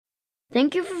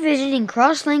Thank you for visiting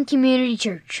Crosslink Community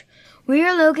Church. We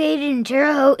are located in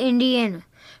Terre Haute, Indiana.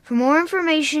 For more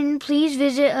information, please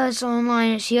visit us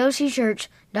online at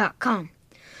cocchurch.com.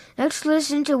 Let's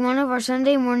listen to one of our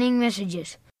Sunday morning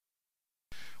messages.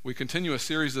 We continue a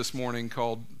series this morning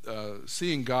called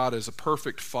Seeing God as a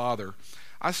Perfect Father.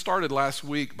 I started last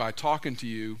week by talking to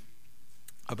you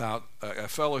about a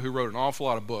fellow who wrote an awful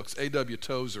lot of books, A.W.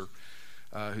 Tozer,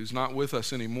 who's not with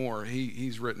us anymore.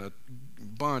 He's written a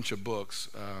bunch of books,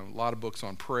 a lot of books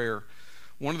on prayer.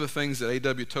 One of the things that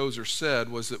A.W. Tozer said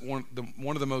was that one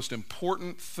of the most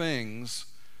important things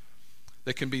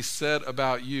that can be said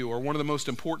about you, or one of the most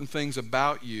important things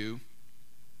about you,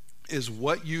 is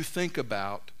what you think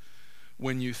about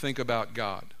when you think about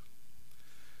God.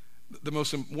 One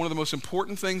of the most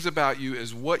important things about you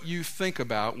is what you think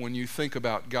about when you think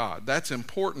about God. That's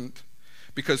important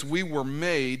because we were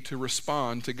made to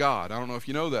respond to God. I don't know if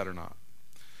you know that or not.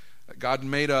 God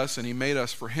made us, and He made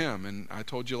us for Him. And I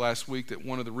told you last week that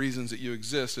one of the reasons that you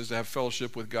exist is to have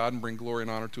fellowship with God and bring glory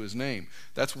and honor to His name.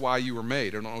 That's why you were made.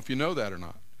 I don't know if you know that or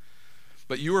not.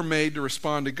 But you were made to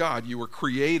respond to God. You were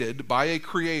created by a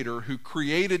Creator who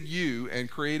created you and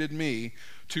created me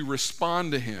to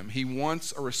respond to Him. He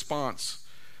wants a response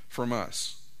from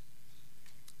us.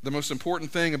 The most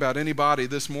important thing about anybody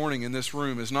this morning in this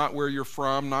room is not where you're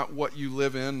from, not what you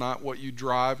live in, not what you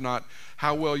drive, not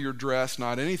how well you're dressed,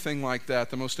 not anything like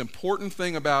that. The most important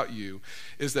thing about you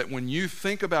is that when you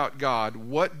think about God,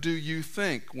 what do you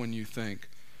think when you think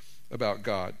about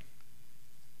God?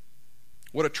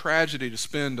 What a tragedy to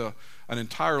spend an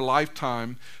entire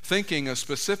lifetime thinking a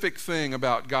specific thing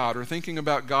about God, or thinking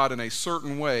about God in a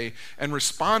certain way and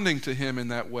responding to Him in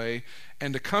that way,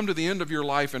 and to come to the end of your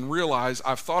life and realize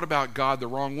I've thought about God the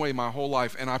wrong way my whole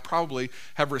life, and I probably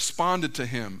have responded to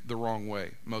Him the wrong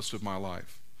way most of my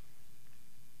life.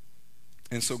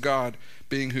 And so God,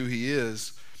 being who He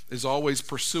is always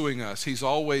pursuing us. He's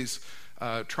always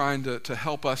trying to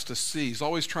help us to see. He's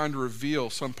always trying to reveal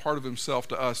some part of Himself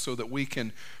to us so that we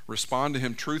can respond to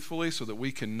Him truthfully, so that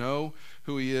we can know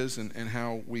who He is and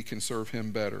how we can serve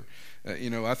Him better.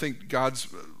 I think God's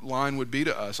line would be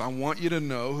to us, I want you to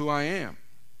know who I am.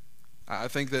 I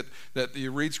think that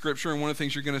you read Scripture, and one of the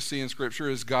things you're going to see in Scripture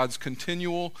is God's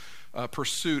continual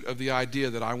pursuit of the idea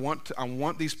that I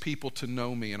want these people to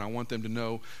know me, and I want them to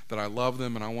know that I love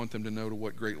them, and I want them to know to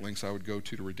what great lengths I would go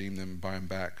to redeem them and buy them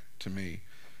back to me.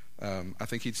 I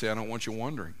think He'd say, I don't want you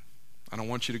wondering. I don't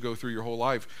want you to go through your whole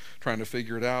life trying to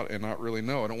figure it out and not really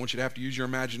know. I don't want you to have to use your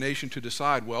imagination to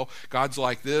decide, well, God's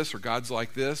like this or God's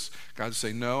like this. God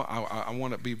say, no, I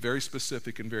want to be very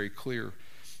specific and very clear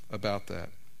about that.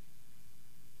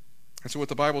 And so what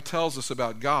the Bible tells us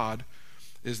about God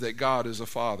is that God is a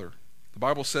Father. The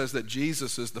Bible says that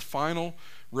Jesus is the final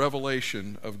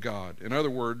revelation of God. In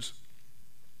other words,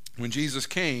 when Jesus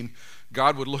came,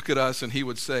 God would look at us and He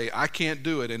would say, I can't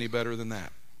do it any better than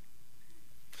that.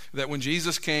 That when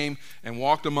Jesus came and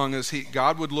walked among us,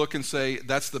 God would look and say,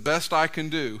 that's the best I can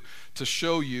do to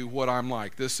show you what I'm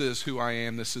like. This is who I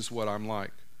am. This is what I'm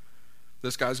like.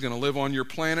 This guy's going to live on your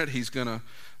planet. He's God,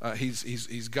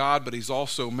 but He's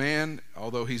also man.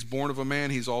 Although He's born of a man,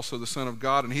 He's also the Son of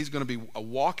God, and He's going to be a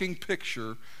walking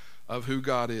picture of who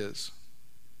God is.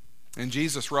 And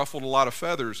Jesus ruffled a lot of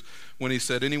feathers when He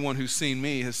said, anyone who's seen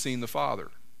me has seen the Father.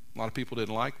 A lot of people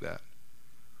didn't like that.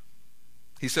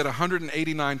 He said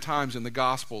 189 times in the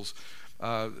Gospels,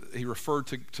 He referred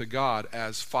to God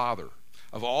as Father.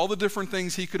 Of all the different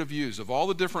things He could have used, of all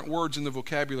the different words in the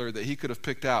vocabulary that He could have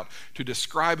picked out to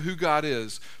describe who God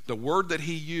is, the word that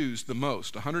He used the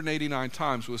most, 189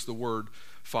 times, was the word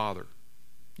Father.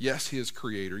 Yes, He is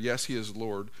Creator. Yes, He is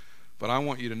Lord. But I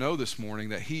want you to know this morning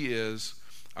that He is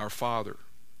our Father.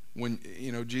 When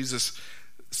Jesus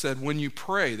said, when you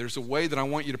pray, there's a way that I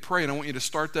want you to pray, and I want you to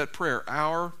start that prayer,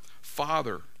 Our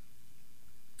Father.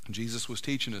 Jesus was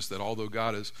teaching us that although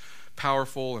God is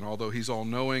powerful, and although He's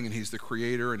all-knowing, and He's the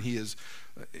Creator, and He's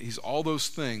all those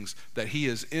things, that He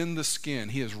is in the skin,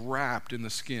 He is wrapped in the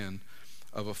skin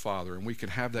of a father, and we can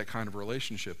have that kind of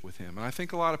relationship with Him. And I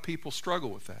think a lot of people struggle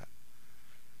with that.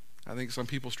 I think some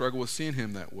people struggle with seeing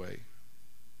Him that way.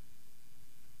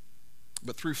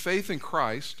 But through faith in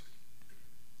Christ,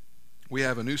 we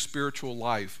have a new spiritual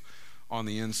life on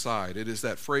the inside. It is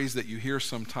that phrase that you hear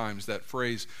sometimes, that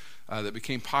phrase that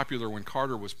became popular when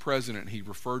Carter was president. He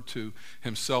referred to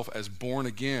himself as born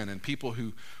again, and people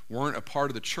who weren't a part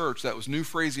of the church, that was new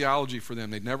phraseology for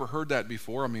them. They'd never heard that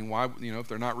before. I mean, why, if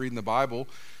they're not reading the Bible,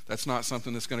 that's not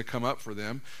something that's going to come up for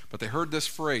them. But they heard this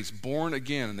phrase, born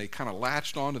again, and they kind of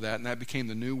latched onto that, and that became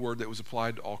the new word that was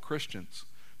applied to all Christians.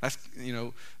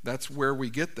 That's where we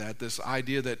get that, this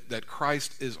idea that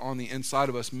Christ is on the inside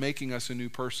of us, making us a new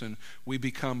person. We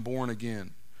become born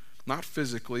again. Not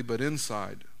physically, but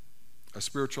inside. A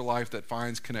spiritual life that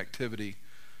finds connectivity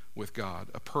with God,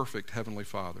 a perfect Heavenly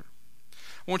Father.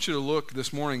 I want you to look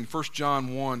this morning, 1 John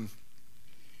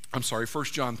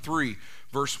 3,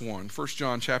 verse 1. 1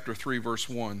 John chapter 3, verse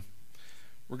 1.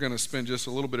 We're going to spend just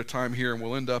a little bit of time here, and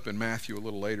we'll end up in Matthew a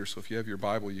little later, so if you have your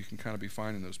Bible, you can kind of be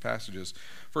finding those passages.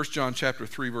 1 John chapter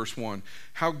 3, verse 1.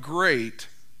 How great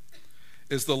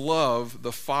is the love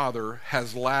the Father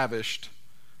has lavished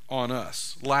on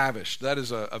us. Lavished. That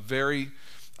is a very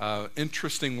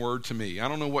interesting word to me. I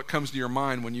don't know what comes to your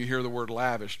mind when you hear the word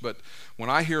lavished, but when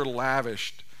I hear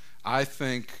lavished, I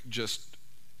think just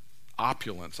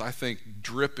opulence. I think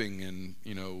dripping and,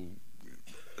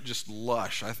 just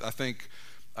lush. I think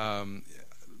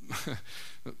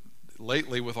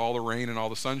lately, with all the rain and all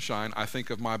the sunshine, I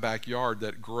think of my backyard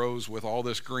that grows with all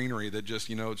this greenery that just,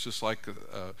 it's just like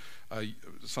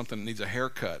something that needs a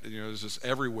haircut. It's just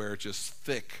everywhere. It's just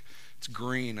thick. It's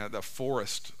green. The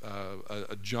forest,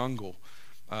 a jungle.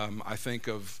 I think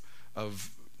of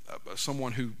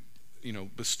someone who,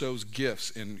 bestows gifts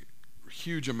in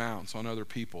huge amounts on other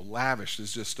people. Lavish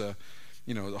is just a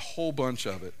whole bunch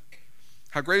of it.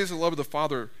 How great is the love of the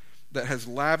Father that has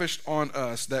lavished on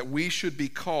us that we should be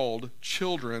called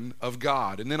children of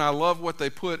God. And then I love what they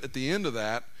put at the end of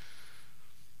that.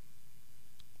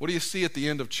 What do you see at the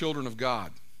end of children of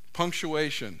God?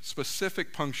 Punctuation,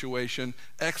 specific punctuation,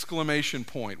 exclamation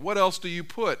point. What else do you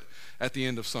put at the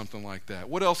end of something like that?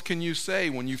 What else can you say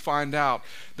when you find out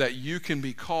that you can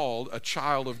be called a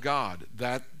child of God?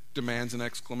 That demands an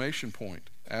exclamation point.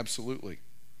 Absolutely.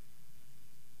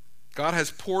 God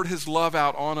has poured his love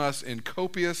out on us in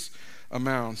copious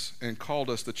amounts and called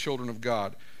us the children of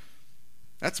God.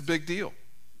 That's a big deal.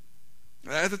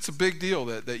 That's a big deal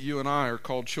that you and I are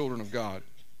called children of God,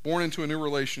 born into a new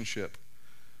relationship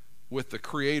with the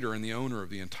creator and the owner of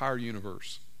the entire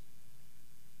universe.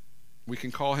 We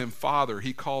can call him Father.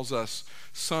 He calls us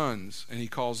sons, and he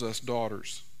calls us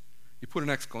daughters. You put an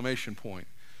exclamation point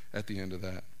at the end of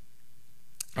that.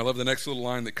 I love the next little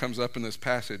line that comes up in this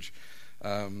passage.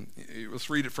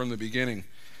 Let's read it from the beginning.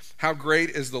 How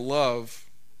great is the love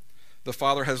the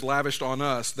Father has lavished on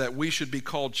us that we should be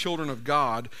called children of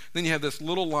God. Then you have this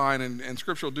little line, and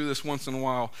Scripture will do this once in a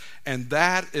while, and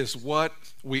that is what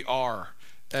we are,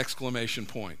 exclamation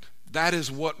point. That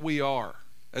is what we are.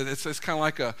 It's kind of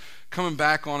like coming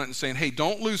back on it and saying, hey,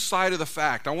 don't lose sight of the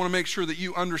fact. I want to make sure that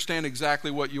you understand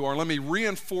exactly what you are. Let me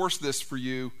reinforce this for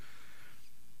you.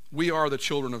 We are the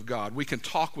children of God. We can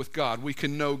talk with God. We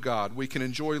can know God. We can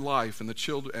enjoy life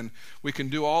and we can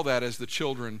do all that as the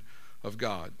children of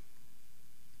God.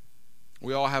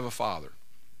 We all have a father.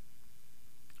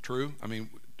 True? I mean,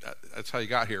 that's how you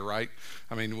got here, right?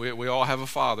 I mean, we all have a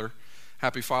father.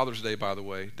 Happy Father's Day, by the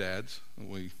way, dads.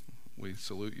 We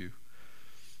salute you.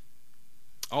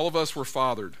 All of us were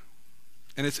fathered.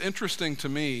 And it's interesting to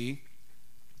me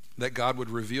that God would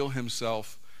reveal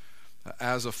himself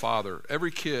as a father. I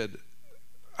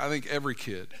think every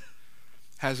kid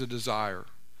has a desire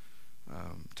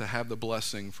to have the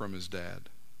blessing from his dad.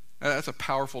 That's a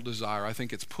powerful desire. I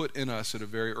think it's put in us at a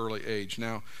very early age.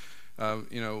 Now,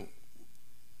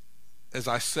 as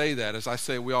I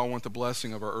say we all want the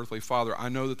blessing of our earthly father, I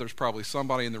know that there's probably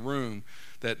somebody in the room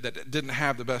that didn't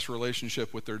have the best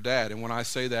relationship with their dad. And when I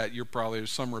say that,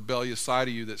 there's some rebellious side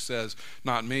of you that says,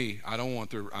 not me. I don't want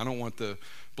the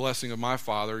blessing of my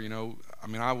father.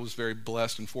 I was very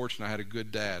blessed and fortunate. I had a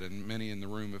good dad, and many in the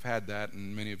room have had that,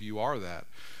 and many of you are that.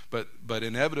 But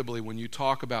inevitably, when you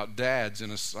talk about dads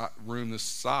in a room this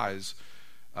size,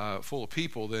 full of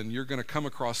people, then you're going to come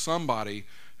across somebody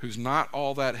who's not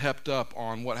all that hepped up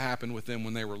on what happened with them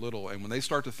when they were little. And when they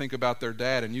start to think about their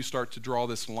dad, and you start to draw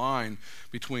this line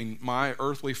between my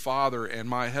earthly father and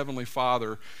my heavenly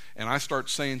father, and I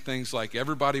start saying things like,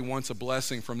 everybody wants a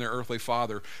blessing from their earthly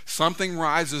father, something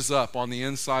rises up on the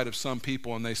inside of some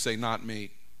people, and they say, not me.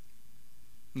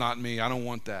 Not me. I don't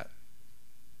want that.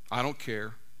 I don't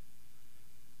care.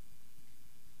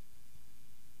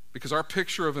 Because our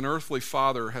picture of an earthly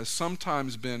father has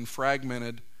sometimes been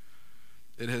fragmented.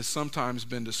 It has sometimes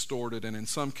been distorted, and in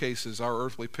some cases, our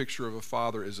earthly picture of a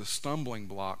father is a stumbling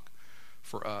block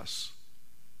for us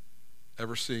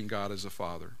ever seeing God as a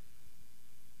father.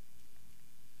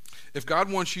 If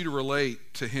God wants you to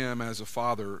relate to him as a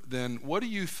father, then what do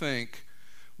you think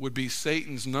would be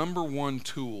Satan's number one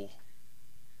tool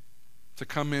to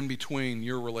come in between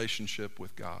your relationship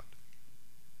with God?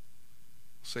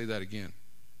 I'll say that again.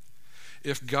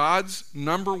 If God's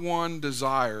number one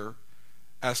desire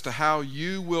as to how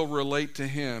you will relate to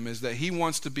him is that he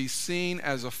wants to be seen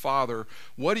as a father.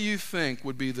 What do you think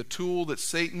would be the tool that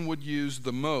Satan would use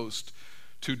the most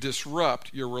to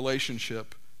disrupt your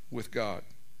relationship with God?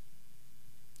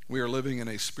 We are living in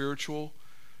a spiritual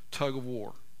tug of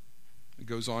war. It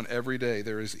goes on every day.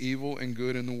 There is evil and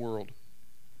good in the world.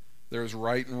 There is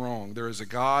right and wrong. There is a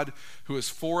God who is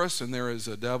for us, and there is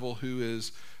a devil who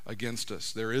is against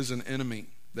us. There is an enemy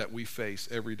that we face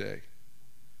every day.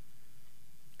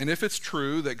 And if it's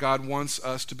true that God wants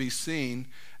us to be seen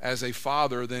as a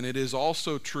father, then it is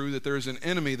also true that there is an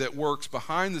enemy that works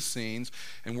behind the scenes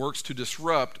and works to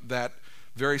disrupt that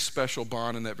very special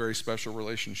bond and that very special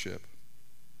relationship.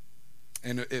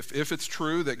 And if it's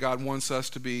true that God wants us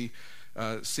to be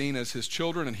seen as his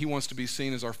children and he wants to be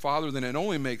seen as our father, then it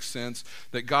only makes sense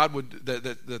that God would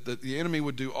that the enemy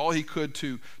would do all he could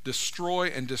to destroy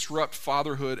and disrupt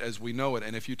fatherhood as we know it.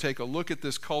 And if you take a look at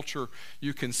this culture,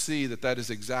 you can see that that is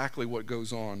exactly what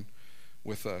goes on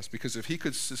with us. Because if he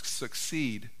could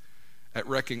succeed at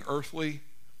wrecking earthly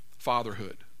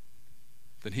fatherhood,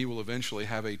 then he will eventually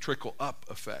have a trickle up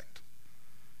effect,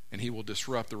 and he will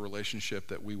disrupt the relationship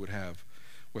that we would have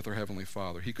with our Heavenly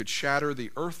Father. He could shatter the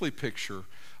earthly picture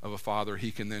of a father.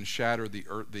 He can then shatter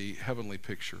the heavenly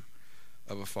picture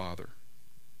of a father.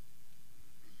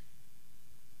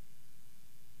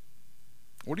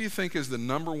 What do you think is the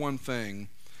number one thing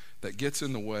that gets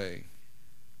in the way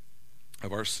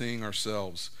of our seeing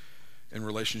ourselves in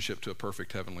relationship to a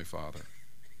perfect Heavenly Father?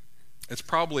 It's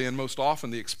probably and most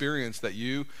often the experience that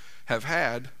you have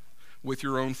had with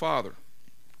your own father.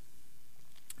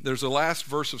 There's a last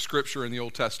verse of Scripture in the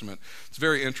Old Testament. It's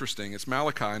very interesting. It's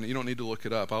Malachi, and you don't need to look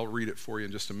it up. I'll read it for you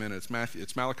in just a minute.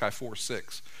 It's Malachi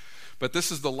 4:6. But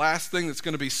this is the last thing that's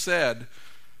going to be said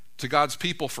to God's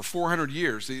people for 400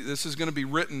 years. This is going to be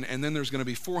written, and then there's going to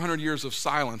be 400 years of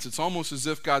silence. It's almost as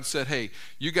if God said, hey,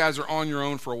 you guys are on your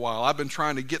own for a while. I've been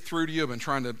trying to get through to you. I've been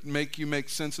trying to make you make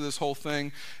sense of this whole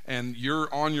thing, and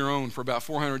you're on your own for about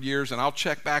 400 years, and I'll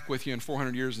check back with you in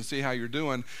 400 years and see how you're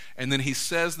doing. And then he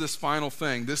says this final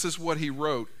thing. This is what he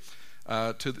wrote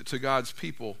to God's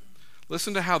people.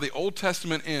 Listen to how the Old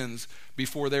Testament ends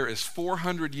before there is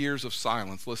 400 years of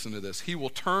silence. Listen to this. He will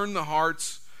turn the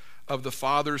hearts of the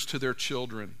fathers to their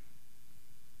children,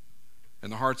 and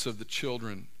the hearts of the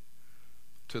children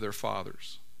to their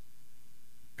fathers.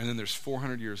 And then there's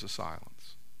 400 years of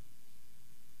silence.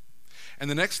 And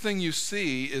the next thing you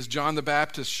see is John the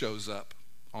Baptist shows up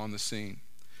on the scene.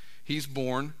 He's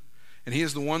born, and he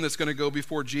is the one that's going to go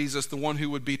before Jesus, the one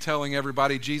who would be telling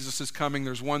everybody, Jesus is coming.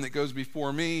 There's one that goes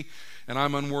before me, and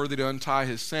I'm unworthy to untie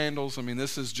his sandals. I mean,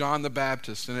 this is John the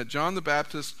Baptist. And at John the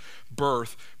Baptist's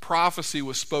birth, prophecy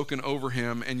was spoken over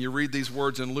him. And you read these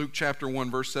words in Luke chapter 1,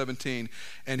 verse 17.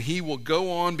 And he will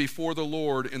go on before the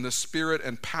Lord in the spirit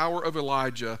and power of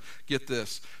Elijah, get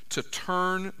this, to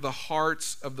turn the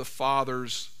hearts of the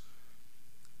fathers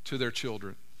to their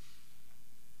children.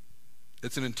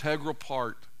 It's an integral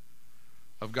part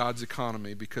of God's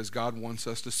economy because God wants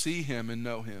us to see him and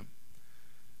know him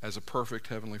as a perfect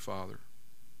Heavenly Father.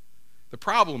 The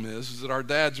problem is that our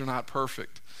dads are not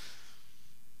perfect.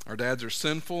 Our dads are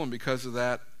sinful, and because of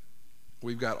that,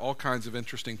 we've got all kinds of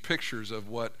interesting pictures of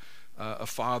what a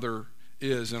father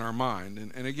is in our mind.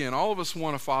 And again, all of us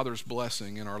want a father's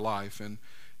blessing in our life,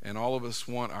 and all of us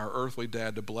want our earthly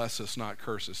dad to bless us, not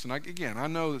curse us. And I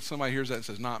know that somebody hears that and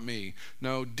says, not me.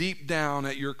 No, deep down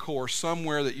at your core,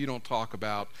 somewhere that you don't talk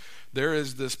about, there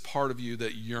is this part of you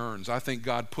that yearns. I think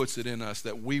God puts it in us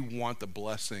that we want the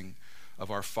blessing of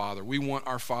our Father. We want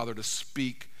our Father to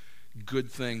speak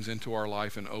good things into our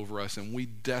life and over us, and we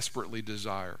desperately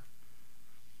desire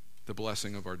the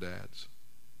blessing of our dads.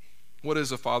 What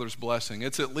is a father's blessing?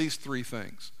 It's at least three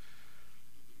things.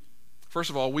 First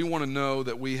of all, we want to know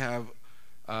that we have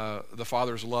the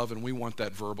Father's love, and we want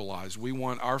that verbalized. We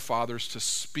want our fathers to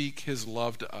speak his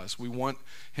love to us. We want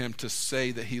him to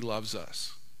say that he loves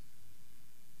us.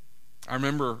 I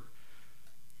remember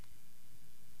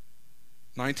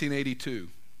 1982.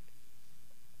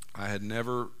 I had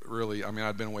never really,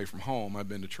 I'd been away from home. I'd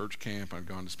been to church camp. I'd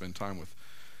gone to spend time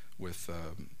with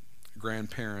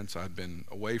grandparents. I'd been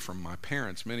away from my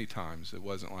parents many times. It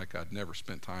wasn't like I'd never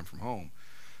spent time from home.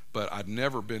 But I'd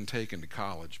never been taken to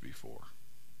college before.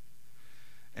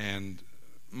 And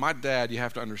my dad, you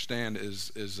have to understand,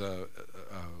 is a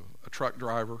truck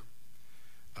driver.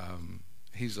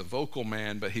 He's a vocal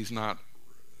man, but he's not,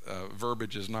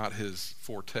 verbiage is not his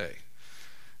forte.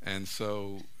 And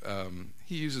so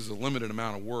he uses a limited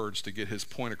amount of words to get his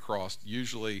point across,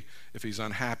 usually if he's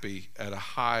unhappy at a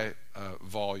high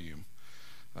volume.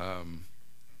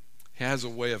 He has a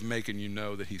way of making you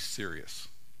know that he's serious.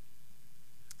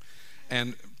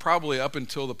 And probably up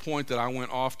until the point that I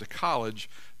went off to college,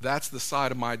 that's the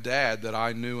side of my dad that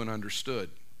I knew and understood.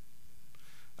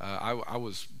 I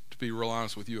was, to be real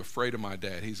honest with you, afraid of my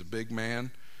dad. He's a big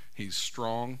man. He's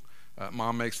strong.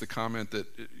 Mom makes the comment that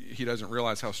he doesn't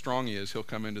realize how strong he is. He'll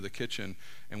come into the kitchen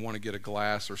and want to get a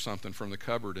glass or something from the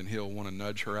cupboard, and he'll want to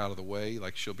nudge her out of the way,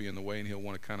 like she'll be in the way, and he'll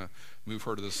want to kind of move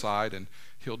her to the side, and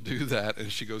he'll do that,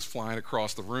 and she goes flying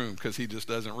across the room because he just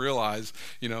doesn't realize,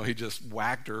 he just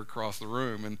whacked her across the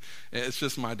room. And it's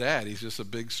just my dad. He's just a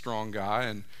big, strong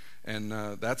guy, and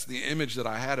that's the image that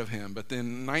I had of him. But then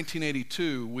in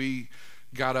 1982, we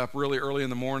got up really early in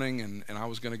the morning, and I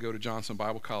was going to go to Johnson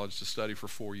Bible College to study for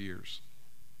 4 years.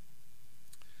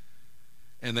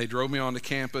 And they drove me onto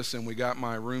campus, and we got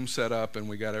my room set up, and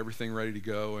we got everything ready to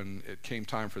go, and it came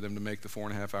time for them to make the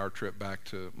 4.5-hour trip back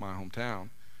to my hometown.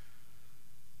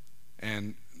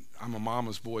 And I'm a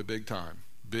mama's boy big time,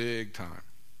 big time.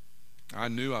 I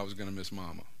knew I was going to miss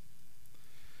Mama.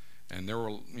 And there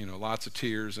were, lots of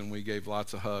tears, and we gave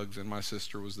lots of hugs, and my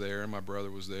sister was there, and my brother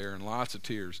was there, and lots of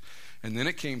tears. And then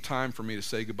it came time for me to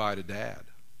say goodbye to Dad.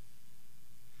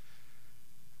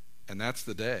 And that's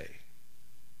the day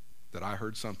that I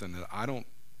heard something that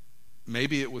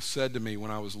maybe it was said to me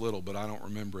when I was little, but I don't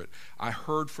remember it. I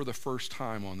heard for the first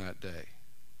time on that day,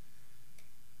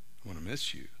 I'm going to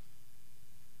miss you.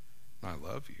 I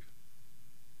love you.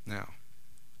 Now,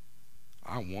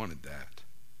 I wanted that.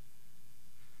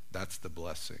 That's the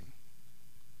blessing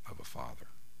of a father.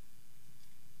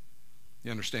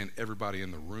 You understand, everybody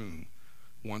in the room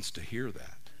wants to hear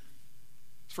that.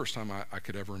 It's the first time I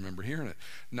could ever remember hearing it.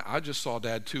 Now, I just saw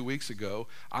Dad 2 weeks ago.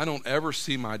 I don't ever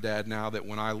see my dad now that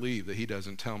when I leave that he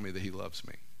doesn't tell me that he loves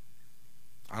me.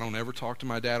 I don't ever talk to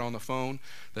my dad on the phone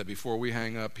that before we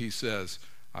hang up he says,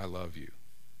 I love you.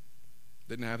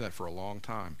 Didn't have that for a long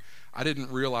time. I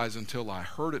didn't realize until I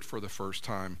heard it for the first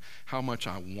time how much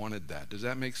I wanted that. Does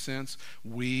that make sense?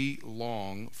 We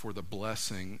long for the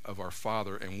blessing of our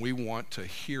Father, and we want to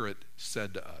hear it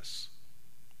said to us.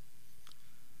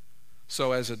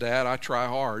 So as a dad, I try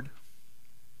hard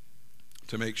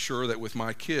to make sure that with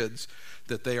my kids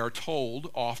that they are told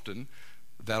often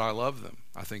that I love them.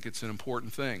 I think it's an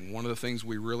important thing. One of the things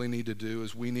we really need to do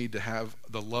is we need to have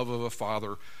the love of a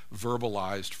father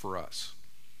verbalized for us.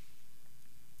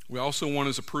 We also want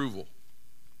his approval.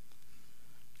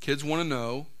 Kids want to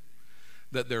know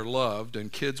that they're loved,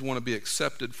 and kids want to be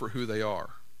accepted for who they are.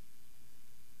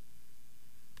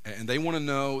 And they want to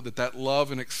know that that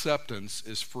love and acceptance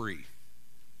is free.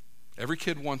 Every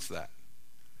kid wants that.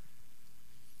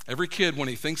 Every kid, when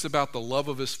he thinks about the love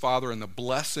of his father and the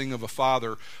blessing of a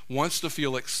father, wants to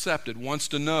feel accepted, wants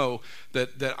to know that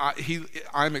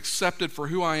I'm accepted for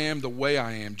who I am, the way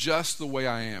I am, just the way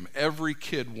I am. Every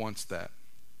kid wants that.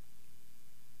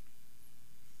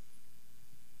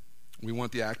 We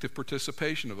want the active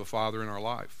participation of a father in our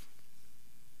life.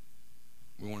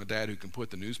 We want a dad who can put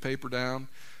the newspaper down.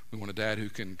 We want a dad who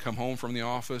can come home from the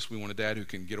office. We want a dad who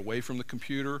can get away from the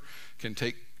computer, can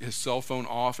take his cell phone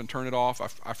off and turn it off.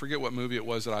 I forget what movie it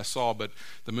was that I saw, but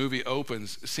the movie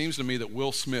opens. It seems to me that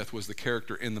Will Smith was the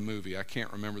character in the movie. I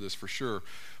can't remember this for sure,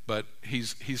 but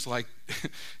he's like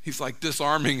he's like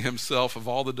disarming himself of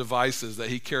all the devices that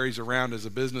he carries around as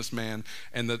a businessman,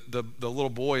 and the little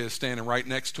boy is standing right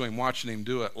next to him watching him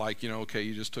do it, like, okay,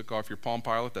 you just took off your Palm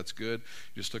Pilot, that's good.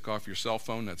 You just took off your cell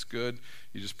phone, that's good.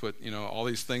 You just put all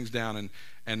these things down,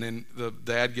 and then the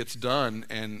dad gets done,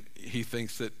 and he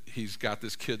thinks that he's got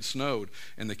this kid snowed,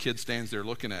 and the kid stands there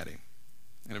looking at him.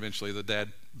 And eventually the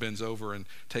dad bends over and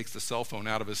takes the cell phone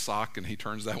out of his sock, and he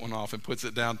turns that one off and puts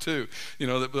it down too.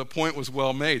 The point was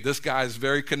well made. This guy is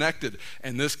very connected,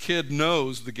 and this kid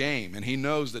knows the game, and he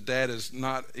knows that dad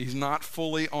he's not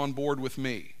fully on board with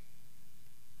me.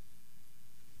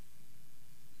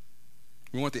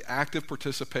 We want the active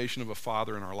participation of a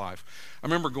father in our life. I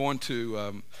remember going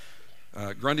to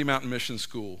Grundy Mountain Mission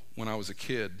School when I was a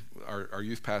kid. Our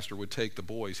youth pastor would take the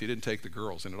boys. He didn't take the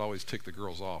girls, and it always ticked the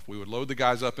girls off. We would load the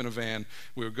guys up in a van.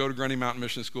 We would go to Grundy Mountain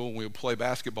Mission School, and we would play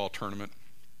basketball tournament.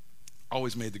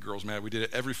 Always made the girls mad. We did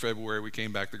it every February. We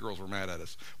came back. The girls were mad at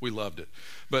us. We loved it.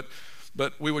 But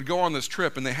we would go on this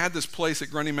trip, and they had this place at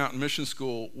Grundy Mountain Mission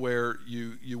School where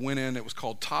you went in. It was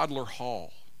called Toddler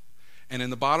Hall. And in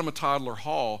the bottom of Toddler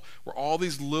Hall were all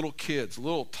these little kids,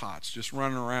 little tots, just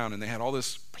running around. And they had all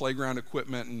this playground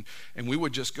equipment. And we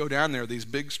would just go down there, these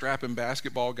big strapping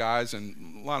basketball guys.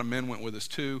 And a lot of men went with us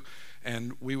too.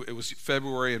 And it was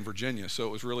February in Virginia, so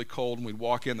it was really cold. And we'd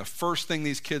walk in. The first thing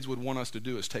these kids would want us to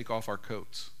do is take off our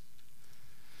coats.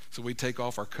 So we'd take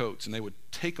off our coats, and they would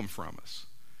take them from us.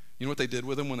 You know what they did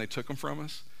with them when they took them from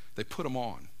us? They put them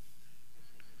on.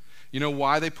 You know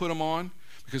why they put them on?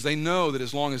 because they know that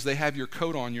as long as they have your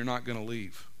coat on, you're not going to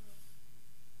leave.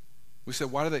 We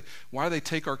said, why do they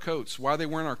take our coats? Why are they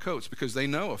wearing our coats? Because they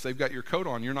know if they've got your coat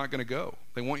on, you're not going to go.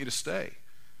 They want you to stay.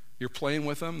 You're playing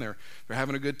with them. They're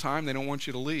having a good time. They don't want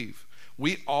you to leave.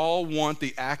 We all want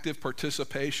the active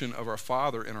participation of our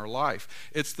Father in our life.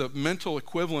 It's the mental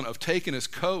equivalent of taking his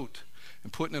coat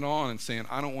and putting it on and saying,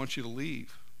 I don't want you to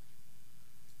leave.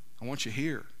 I want you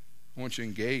here. I want you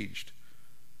engaged.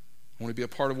 I want to be a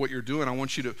part of what you're doing. I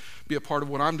want you to be a part of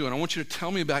what I'm doing. I want you to tell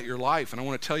me about your life, and I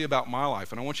want to tell you about my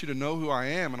life, and I want you to know who I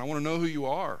am, and I want to know who you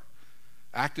are.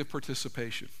 Active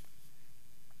participation.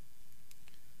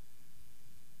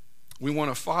 We want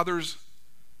a father's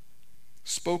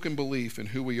spoken belief in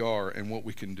who we are and what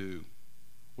we can do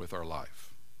with our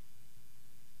life.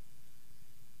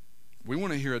 We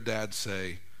want to hear a dad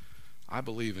say, I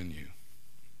believe in you.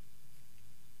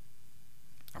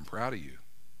 I'm proud of you.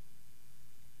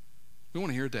 We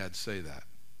want to hear dad say that.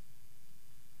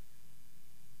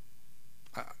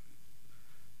 I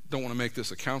don't want to make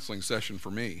this a counseling session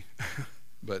for me,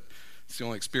 but it's the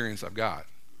only experience I've got.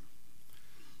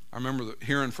 I remember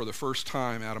hearing for the first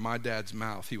time out of my dad's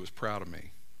mouth, he was proud of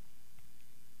me.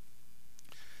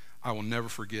 I will never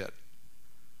forget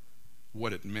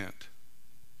what it meant,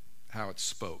 how it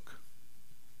spoke.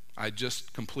 I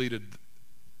just completed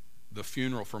the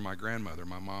funeral for my grandmother,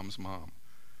 my mom's mom.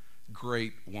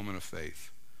 Great woman of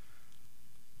faith.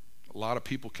 A lot of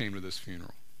people came to this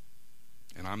funeral,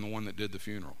 and I'm the one that did the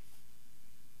funeral.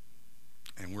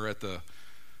 And we're at the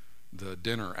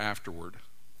dinner afterward,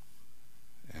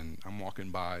 and I'm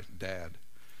walking by Dad.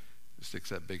 He sticks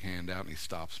that big hand out, and he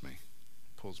stops me,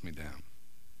 pulls me down.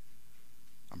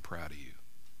 I'm proud of you.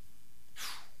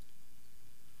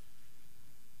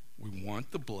 We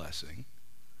want the blessing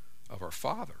of our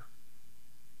Father.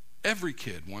 Every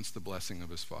kid wants the blessing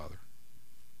of his father.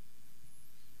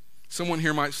 Someone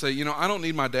here might say, I don't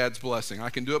need my dad's blessing. I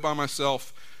can do it by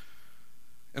myself.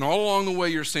 And all along the way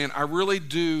you're saying, I really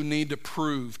do need to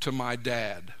prove to my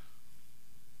dad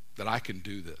that I can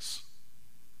do this.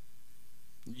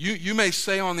 You may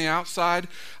say on the outside,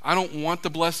 I don't want the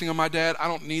blessing of my dad. I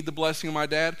don't need the blessing of my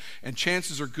dad. And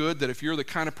chances are good that if you're the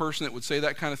kind of person that would say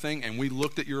that kind of thing, and we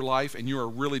looked at your life and you're a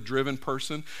really driven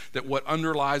person, that what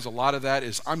underlies a lot of that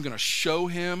is, I'm going to show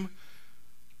him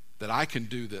that I can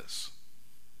do this.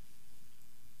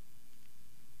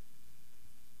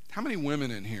 How many women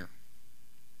in here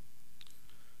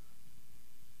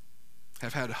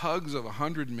have had hugs of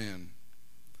 100 men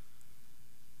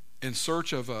in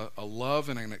search of a love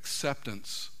and an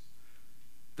acceptance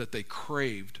that they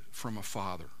craved from a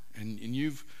father? And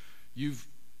you've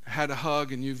had a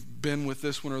hug and you've been with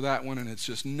this one or that one, and it's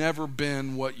just never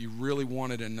been what you really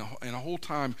wanted, and the whole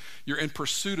time you're in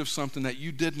pursuit of something that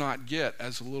you did not get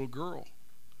as a little girl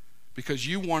because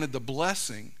you wanted the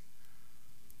blessing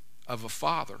of a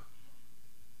father.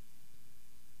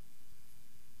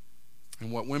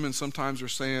 And what women sometimes are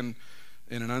saying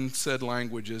in an unsaid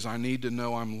language is, I need to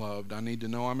know I'm loved. I need to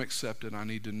know I'm accepted. I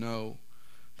need to know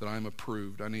that I'm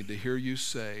approved. I need to hear you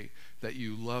say that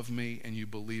you love me and you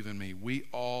believe in me. We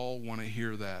all want to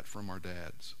hear that from our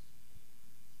dads.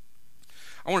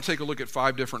 I want to take a look at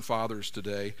 5 different fathers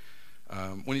today.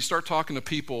 When you start talking to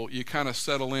people, you kind of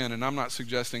settle in, and I'm not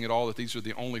suggesting at all that these are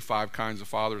the only 5 kinds of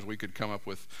fathers. We could come up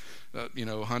with,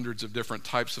 hundreds of different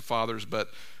types of fathers, but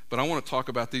I want to talk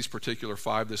about these particular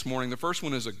 5 this morning. The first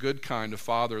one is a good kind of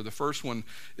father. The first one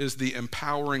is the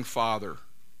empowering father.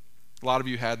 A lot of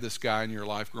you had this guy in your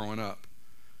life growing up.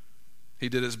 He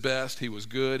did his best. He was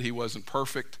good. He wasn't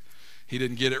perfect. He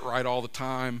didn't get it right all the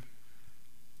time.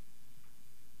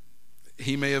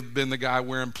 He may have been the guy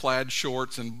wearing plaid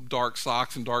shorts and dark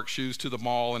socks and dark shoes to the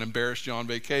mall and embarrassed you on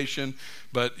vacation.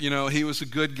 But, he was a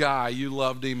good guy. You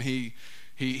loved him. He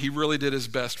really did his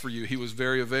best for you. He was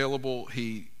very available.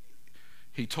 He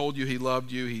told you he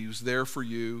loved you. He was there for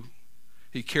you.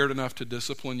 He cared enough to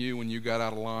discipline you when you got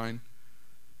out of line.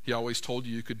 He always told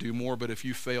you you could do more, but if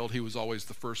you failed, he was always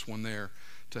the first one there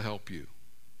to help you.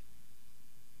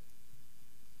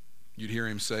 You'd hear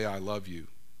him say, I love you.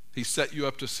 He set you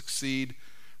up to succeed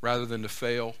rather than to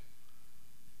fail.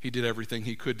 He did everything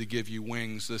he could to give you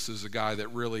wings. This is a guy that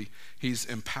really, he's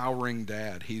empowering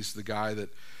dad. He's the guy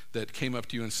that came up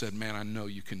to you and said, man, I know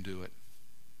you can do it.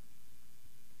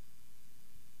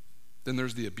 Then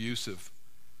there's the abusive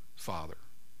father.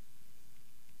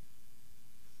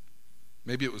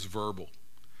 Maybe it was verbal.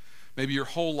 Maybe your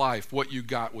whole life, what you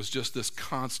got was just this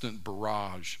constant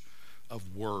barrage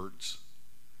of words.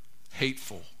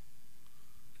 Hateful,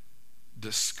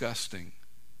 disgusting,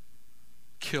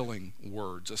 killing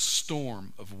words, a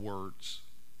storm of words,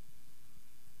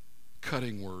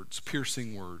 cutting words,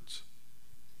 piercing words.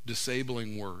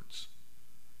 disabling words.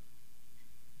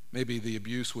 Maybe the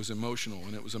abuse was emotional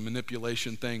and it was a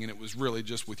manipulation thing, and it was really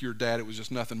just with your dad, it was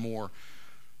just nothing more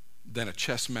than a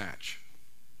chess match.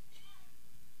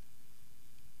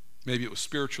 Maybe it was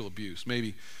spiritual abuse.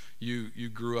 Maybe you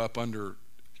grew up under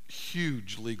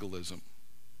huge legalism.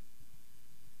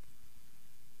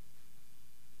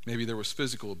 Maybe there was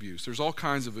physical abuse. There's all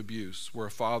kinds of abuse where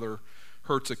a father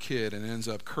hurts a kid and ends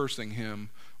up cursing him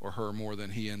or her more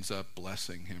than he ends up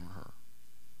blessing him or her.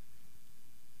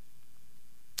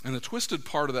 And the twisted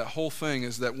part of that whole thing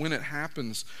is that when it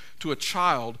happens to a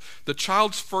child, the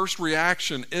child's first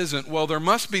reaction isn't, well, there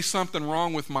must be something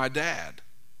wrong with my dad.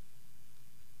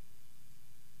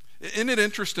 Isn't it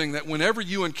interesting that whenever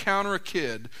you encounter a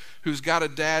kid who's got a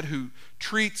dad who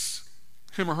treats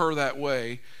him or her that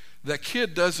way, that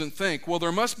kid doesn't think, well,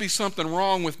 there must be something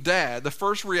wrong with dad. The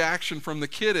first reaction from the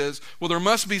kid is, well, there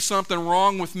must be something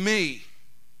wrong with me.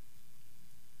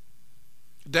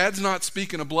 Dad's not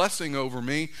speaking a blessing over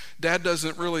me. Dad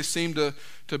doesn't really seem to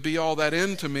be all that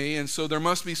into me, and so there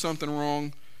must be something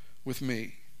wrong with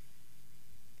me.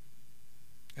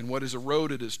 And what is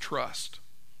eroded is trust.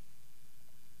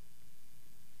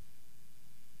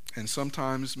 And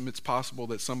sometimes it's possible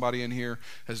that somebody in here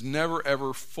has never,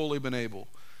 ever fully been able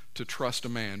to trust a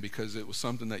man because it was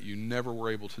something that you never were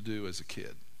able to do as a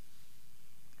kid.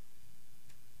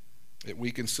 It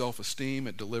weakens self-esteem.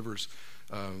 It delivers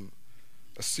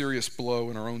a serious blow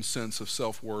in our own sense of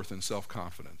self-worth and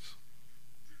self-confidence.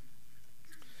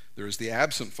 There is the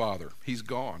absent father. He's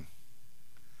gone.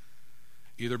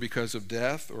 Either because of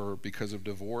death or because of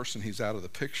divorce, and he's out of the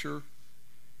picture.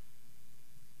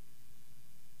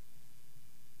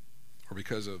 Or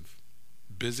because of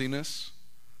busyness.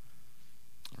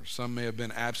 Or some may have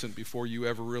been absent before you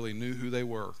ever really knew who they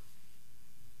were.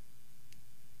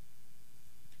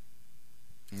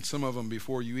 And some of them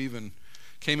before you even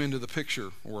came into the picture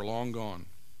were long gone.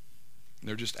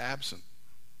 They're just absent.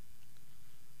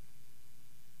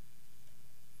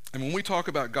 And when we talk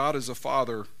about God as a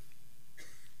father,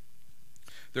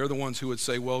 they're the ones who would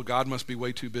say, well, God must be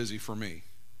way too busy for me.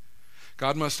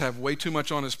 God must have way too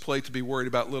much on his plate to be worried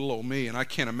about little old me, and I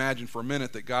can't imagine for a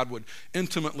minute that God would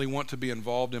intimately want to be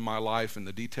involved in my life and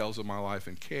the details of my life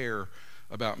and care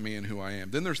about me and who I am.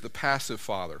 Then there's the passive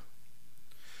father.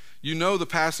 You know the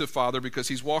passive father because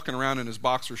he's walking around in his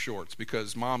boxer shorts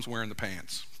because mom's wearing the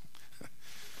pants.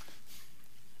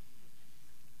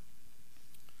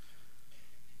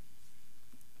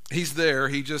 He's there,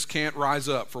 he just can't rise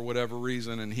up for whatever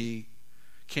reason, and he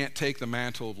can't take the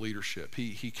mantle of leadership.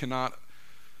 He cannot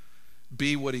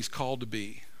be what he's called to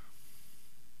be.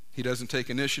 He doesn't take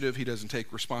initiative, he doesn't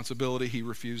take responsibility, he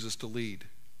refuses to lead.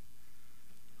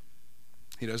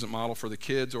 He doesn't model for the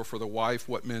kids or for the wife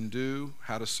what men do,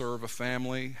 how to serve a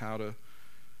family, how to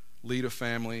lead a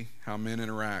family, how men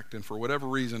interact. And for whatever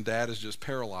reason, dad is just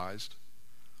paralyzed.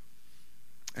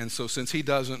 And so since he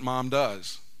doesn't, mom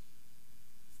does.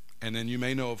 And then you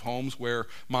may know of homes where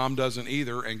mom doesn't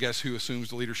either, and guess who assumes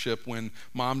the leadership when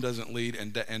mom doesn't lead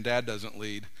and dad doesn't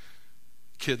lead?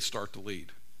 Kids start to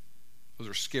lead. Those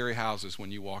are scary houses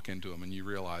when you walk into them and you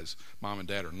realize mom and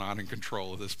dad are not in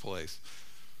control of this place.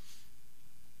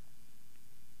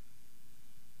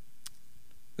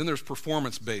 Then there's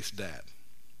performance-based dad.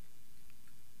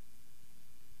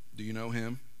 Do you know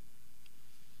him?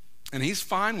 And he's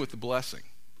fine with the blessing.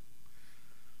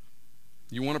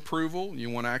 You want approval, you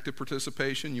want active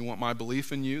participation, you want my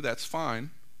belief in you, that's fine.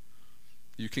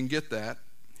 You can get that.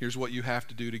 Here's what you have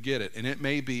to do to get it. And it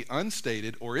may be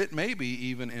unstated, or it may be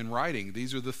even in writing.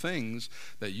 These are the things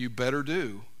that you better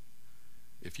do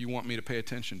if you want me to pay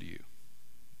attention to you.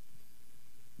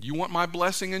 You want my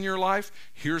blessing in your life?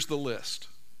 Here's the list.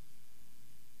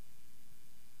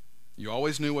 You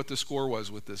always knew what the score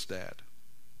was with this dad.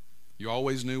 You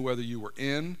always knew whether you were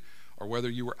in or whether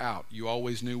you were out. You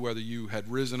always knew whether you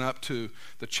had risen up to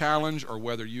the challenge or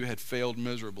whether you had failed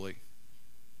miserably.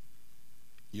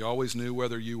 You always knew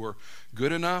whether you were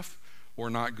good enough or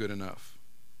not good enough.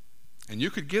 And you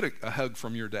could get a hug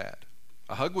from your dad.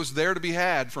 A hug was there to be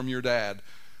had from your dad,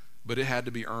 but it had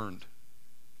to be earned.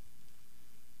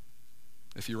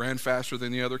 If you ran faster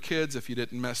than the other kids, if you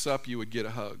didn't mess up, you would get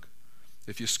a hug.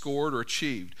 If you scored or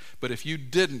achieved. But if you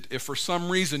didn't, if for some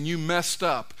reason you messed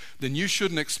up, then you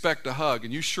shouldn't expect a hug,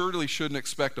 and you surely shouldn't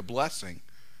expect a blessing.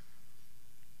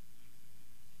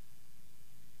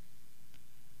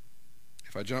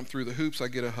 If I jump through the hoops, I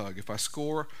get a hug. If I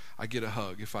score, I get a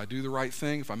hug. If I do the right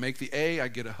thing, if I make the A, I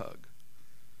get a hug.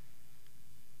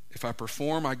 If I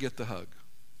perform, I get the hug.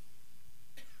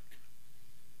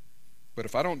 But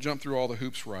if I don't jump through all the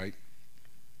hoops right,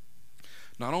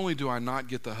 not only do I not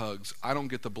get the hugs, I don't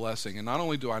get the blessing. And not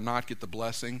only do I not get the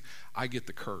blessing, I get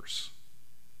the curse.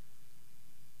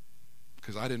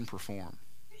 Because I didn't perform.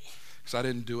 Because I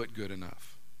didn't do it good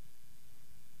enough.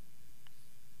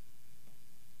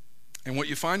 And what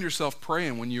you find yourself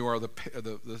praying when you are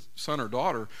the son or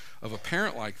daughter of a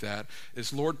parent like that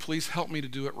is, Lord, please help me to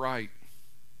do it right.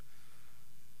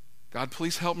 God,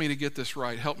 please help me to get this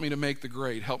right. Help me to make the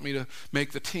grade. Help me to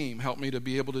make the team. Help me to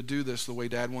be able to do this the way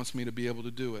Dad wants me to be able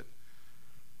to do it.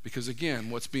 Because again,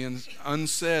 what's being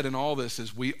unsaid in all this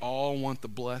is we all want the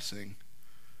blessing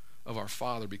of our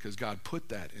Father because God put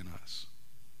that in us.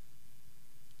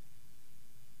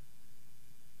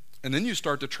 And then you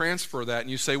start to transfer that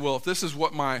and you say, well, if this is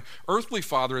what my earthly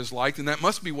father is like, then that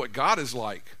must be what God is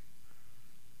like.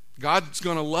 God's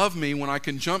going to love me when I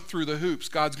can jump through the hoops.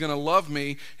 God's going to love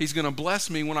me. He's going to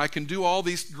bless me when I can do all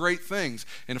these great things.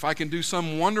 And if I can do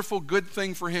some wonderful good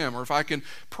thing for him, or if I can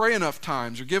pray enough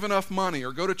times, or give enough money,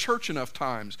 or go to church enough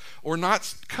times, or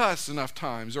not cuss enough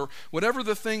times, or whatever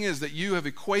the thing is that you have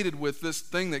equated with this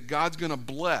thing that God's going to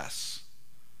bless.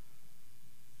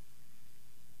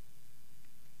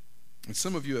 And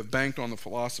some of you have banked on the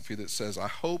philosophy that says, I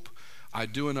hope I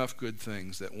do enough good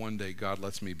things that one day God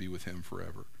lets me be with him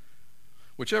forever.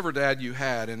 Whichever dad you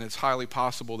had, and it's highly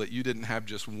possible that you didn't have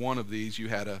just one of these, you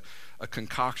had a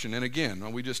concoction. And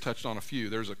again, we just touched on a few.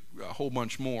 There's a whole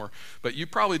bunch more. But you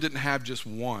probably didn't have just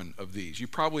one of these. You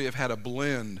probably have had a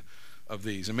blend of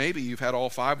these. And maybe you've had all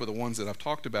five of the ones that I've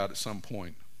talked about at some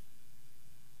point.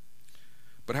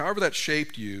 But however that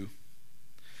shaped you,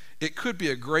 it could be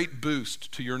a great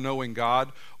boost to your knowing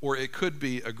God, or it could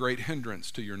be a great hindrance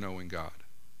to your knowing God.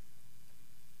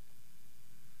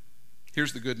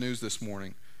 Here's the good news this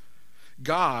morning.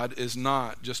 God is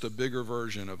not just a bigger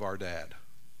version of our dad.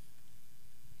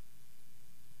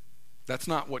 That's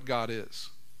not what God is.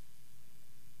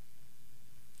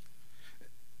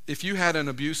 If you had an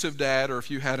abusive dad, or if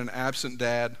you had an absent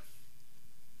dad,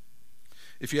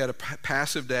 if you had a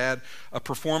passive dad, a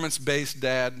performance-based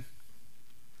dad,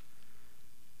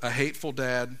 a hateful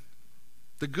dad,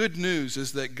 the good news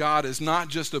is that God is not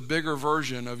just a bigger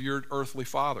version of your earthly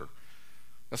father.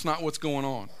 That's not what's going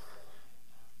on.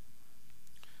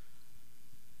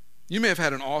 You may have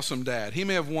had an awesome dad. He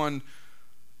may have won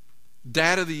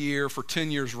Dad of the Year for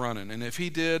 10 years running. And if he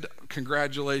did,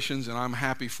 congratulations, and I'm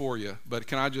happy for you. But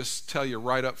can I just tell you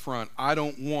right up front, I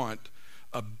don't want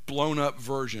a blown-up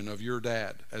version of your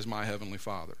dad as my heavenly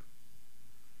Father.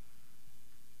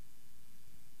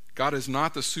 God is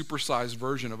not the supersized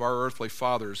version of our earthly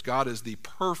fathers. God is the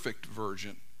perfect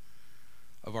version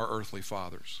of our earthly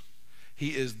fathers.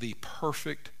 He is the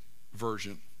perfect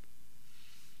version.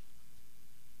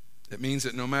 It means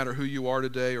that no matter who you are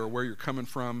today or where you're coming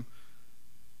from,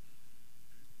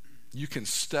 you can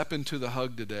step into the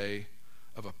hug today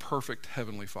of a perfect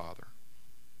heavenly Father.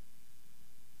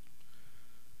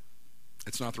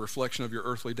 It's not the reflection of your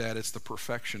earthly dad, it's the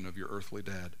perfection of your earthly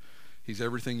dad. He's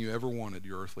everything you ever wanted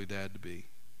your earthly dad to be.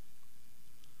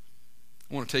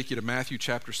 I want to take you to Matthew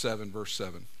chapter 7, verse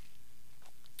 7.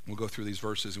 We'll go through these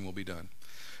verses and we'll be done.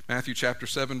 Matthew chapter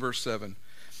 7, verse 7.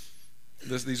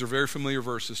 These are very familiar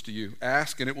verses to you.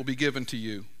 Ask and it will be given to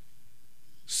you.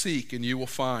 Seek and you will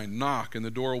find. Knock and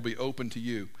the door will be opened to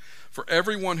you. For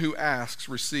everyone who asks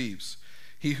receives.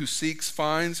 He who seeks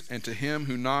finds, and to him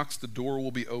who knocks the door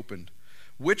will be opened.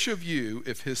 Which of you,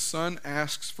 if his son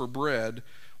asks for bread,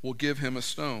 will give him a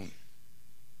stone?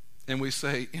 And we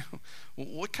say,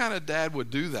 what kind of dad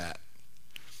would do that?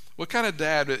 What kind of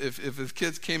dad, if his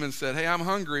kids came and said, hey, I'm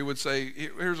hungry, would say,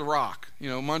 here's a rock,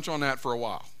 munch on that for a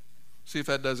while. See if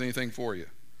that does anything for you.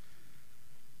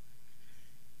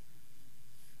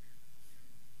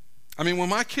 I mean, when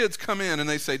my kids come in and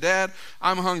they say, Dad,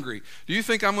 I'm hungry, do you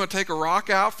think I'm going to take a rock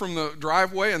out from the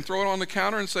driveway and throw it on the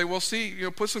counter and say, well, see,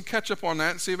 put some ketchup on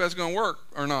that and see if that's going to work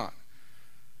or not?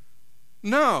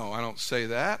 No, I don't say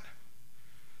that.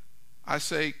 I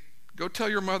say, go tell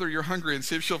your mother you're hungry and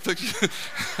see if she'll fix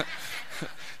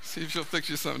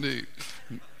you something to eat.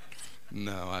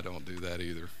 No, I don't do that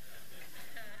either.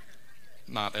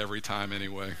 Not every time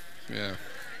anyway. Yeah.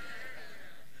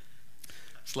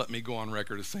 Just let me go on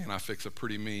record as saying I fix a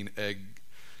pretty mean egg,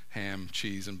 ham,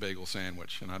 cheese, and bagel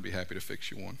sandwich, and I'd be happy to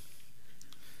fix you one.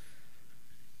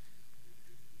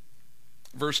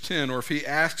 Verse 10, or if he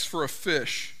asks for a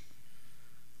fish,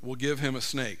 we'll give him a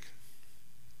snake.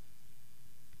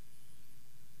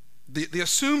 The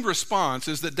assumed response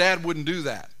is that Dad wouldn't do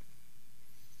that.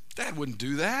 Dad wouldn't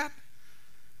do that.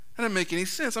 That doesn't make any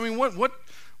sense. I mean,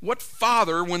 what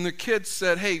father, when the kid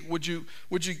said, hey, would you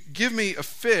give me a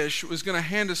fish, was going to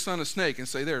hand his son a snake and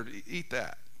say, there, eat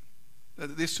that?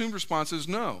 The assumed response is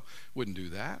no, wouldn't do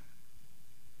that.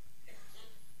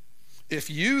 If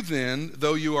you then,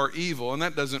 though you are evil, and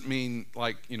that doesn't mean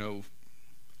like,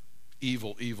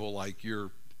 evil like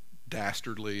you're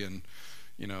dastardly and,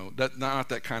 not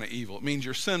that kind of evil. It means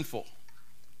you're sinful.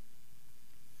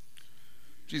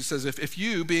 Jesus says, if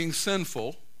you, being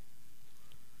sinful,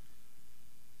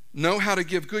 know how to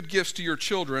give good gifts to your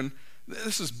children.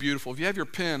 This is beautiful. If you have your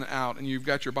pen out and you've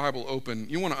got your Bible open,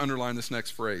 you want to underline this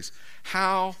next phrase.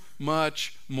 How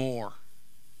much more?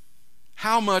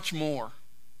 How much more?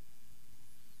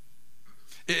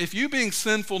 If you, being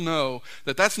sinful, know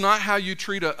that that's not how you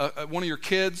treat one of your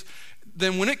kids,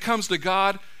 then when it comes to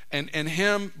God and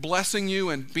Him blessing you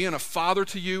and being a father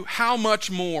to you, how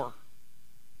much more?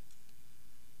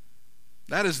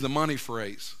 That is the money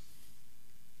phrase.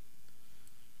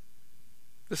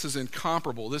 This is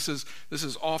incomparable. This is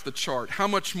off the chart. How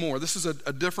much more? This is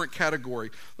a different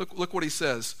category. Look what he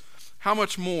says. How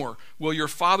much more will your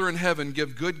Father in heaven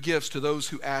give good gifts to those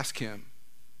who ask Him?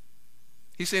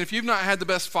 He's saying if you've not had the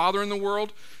best father in the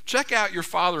world, check out your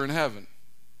Father in heaven.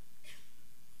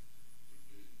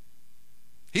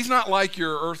 He's not like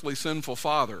your earthly sinful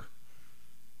father.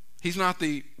 He's not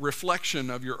the reflection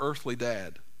of your earthly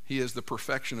dad. He is the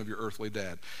perfection of your earthly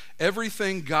dad.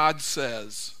 Everything God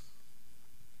says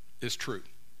is true.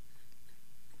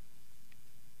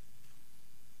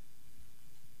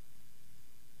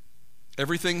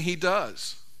 Everything He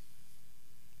does,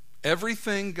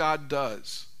 everything God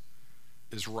does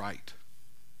is right.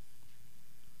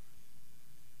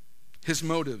 His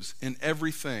motives in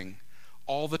everything,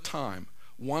 all the time,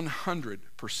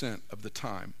 100% of the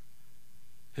time,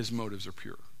 His motives are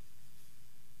pure.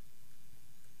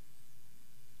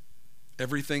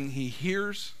 Everything He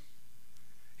hears,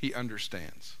 He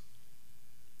understands.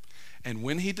 And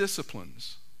when He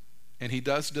disciplines, and He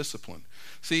does discipline.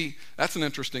 See, that's an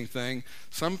interesting thing.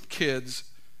 Some kids,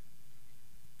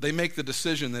 they make the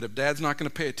decision that if Dad's not going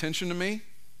to pay attention to me,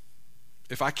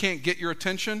 if I can't get your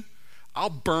attention, I'll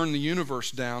burn the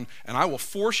universe down, and I will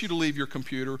force you to leave your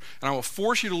computer, and I will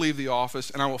force you to leave the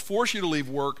office, and I will force you to leave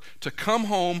work to come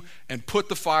home and put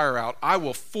the fire out. I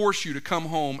will force you to come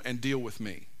home and deal with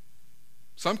me.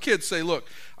 Some kids say, look,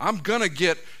 I'm going to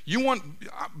get, you want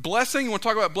blessing? You want to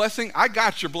talk about blessing? I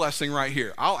got your blessing right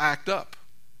here. I'll act up.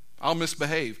 I'll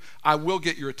misbehave. I will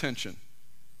get your attention.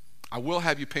 I will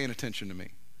have you paying attention to me.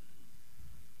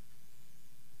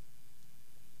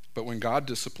 But when God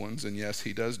disciplines, and yes,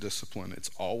 He does discipline,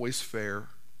 it's always fair.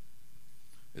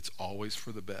 It's always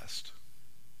for the best.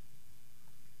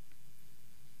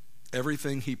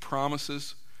 Everything He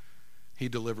promises, He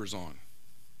delivers on.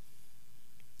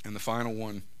 And the final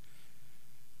one,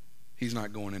 He's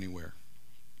not going anywhere.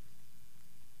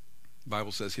 The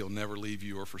Bible says He'll never leave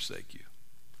you or forsake you.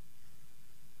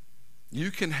 You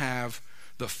can have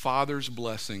the Father's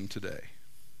blessing today,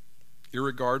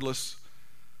 irregardless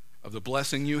of the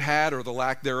blessing you had or the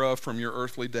lack thereof from your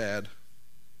earthly dad.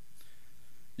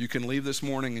 You can leave this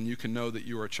morning and you can know that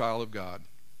you are a child of God.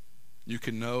 You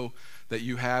can know that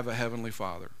you have a heavenly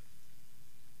Father,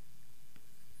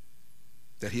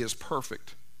 that He is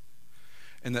perfect,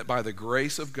 and that by the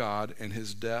grace of God and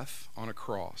His death on a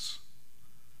cross,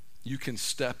 you can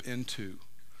step into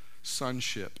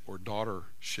sonship or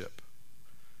daughtership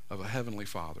of a heavenly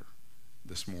Father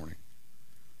this morning.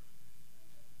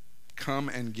 Come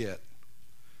and get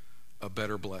a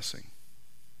better blessing.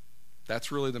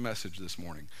 That's really the message this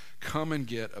morning. Come and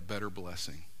get a better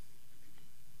blessing.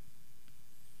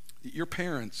 Your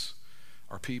parents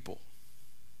are people.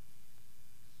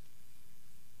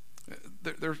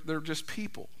 They're just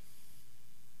people.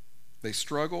 They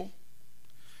struggle.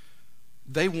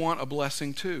 They want a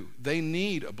blessing too. They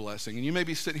need a blessing. And you may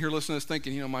be sitting here listening to this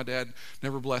thinking, my dad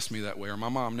never blessed me that way, or my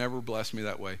mom never blessed me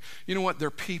that way. You know what? They're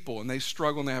people, and they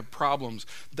struggle, and they have problems.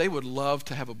 They would love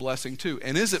to have a blessing too.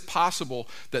 And is it possible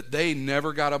that they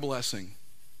never got a blessing?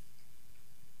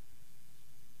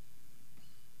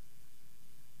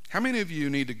 How many of you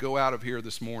need to go out of here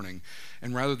this morning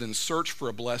and rather than search for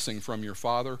a blessing from your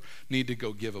father, need to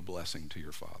go give a blessing to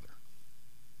your father?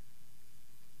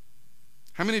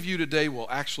 How many of you today will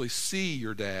actually see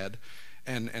your dad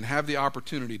and have the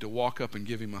opportunity to walk up and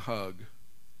give him a hug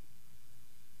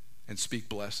and speak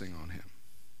blessing on him?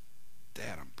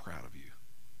 Dad, I'm proud of you.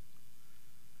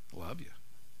 I love you.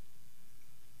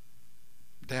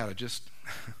 Dad,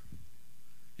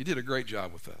 you did a great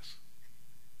job with us.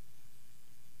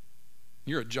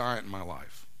 You're a giant in my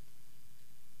life.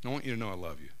 I want you to know I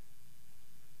love you.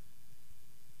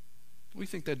 What do you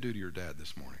think that'd do to your dad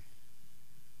this morning?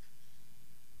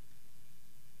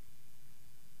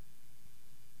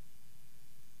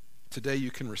 Today you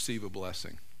can receive a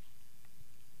blessing.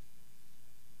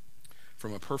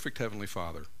 from a perfect Heavenly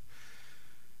Father,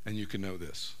 and you can know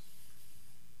this.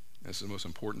 This is the most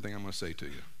important thing I'm going to say to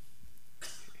you.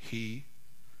 He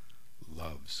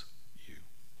loves you.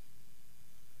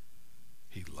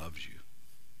 He loves you.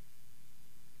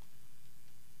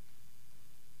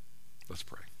 Let's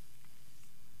pray.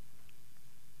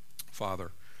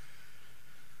 Father,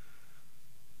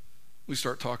 we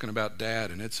start talking about Dad,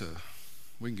 and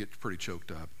we can get pretty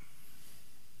choked up.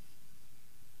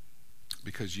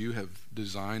 Because you have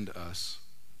designed us,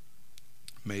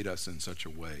 made us in such a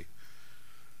way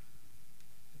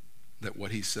that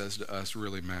what he says to us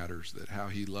really matters, that how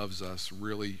he loves us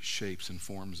really shapes and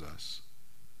forms us.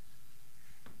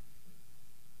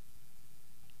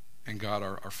 And God,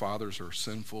 our fathers are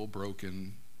sinful,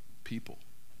 broken people.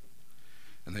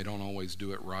 And they don't always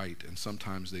do it right, and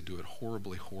sometimes they do it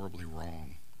horribly, horribly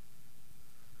wrong.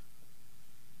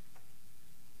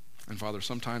 And Father,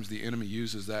 sometimes the enemy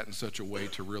uses that in such a way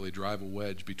to really drive a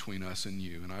wedge between us and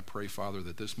you. And I pray, Father,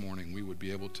 that this morning we would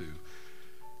be able to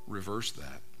reverse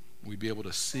that. We'd be able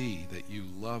to see that you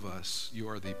love us. You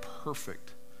are the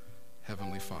perfect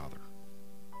Heavenly Father.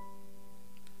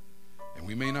 And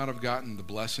we may not have gotten the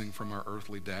blessing from our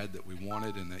earthly dad that we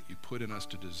wanted and that you put in us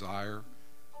to desire,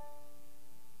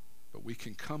 but we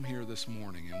can come here this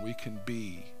morning and we can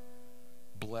be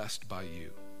blessed by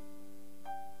you.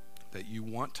 That you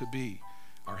want to be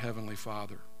our Heavenly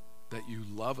Father, that you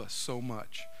love us so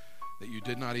much that you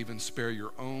did not even spare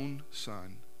your own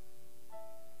Son,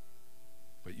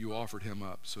 but you offered him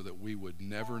up so that we would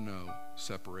never know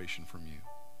separation from you.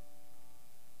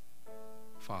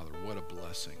 Father, what a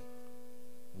blessing.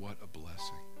 What a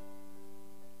blessing.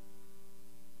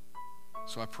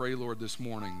 So I pray, Lord, this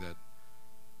morning that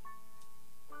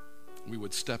we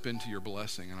would step into your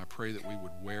blessing, and I pray that we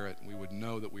would wear it, and we would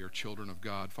know that we are children of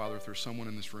God. Father, if there's someone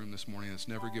in this room this morning that's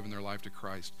never given their life to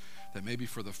Christ, that maybe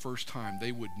for the first time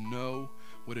they would know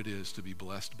what it is to be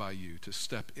blessed by you, to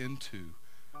step into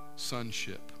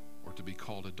sonship, or to be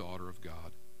called a daughter of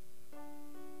God.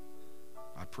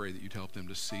 I pray that you'd help them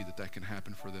to see that that can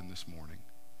happen for them this morning.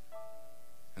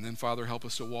 And then, Father, help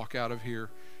us to walk out of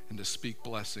here and to speak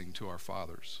blessing to our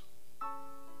fathers.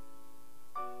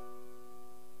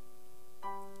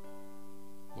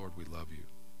 Lord, we love you.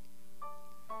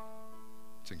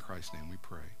 It's in Christ's name we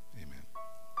pray. Amen.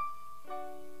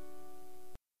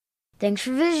 Thanks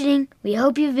for visiting. We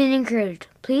hope you've been encouraged.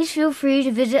 Please feel free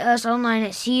to visit us online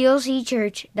at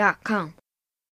clcchurch.com.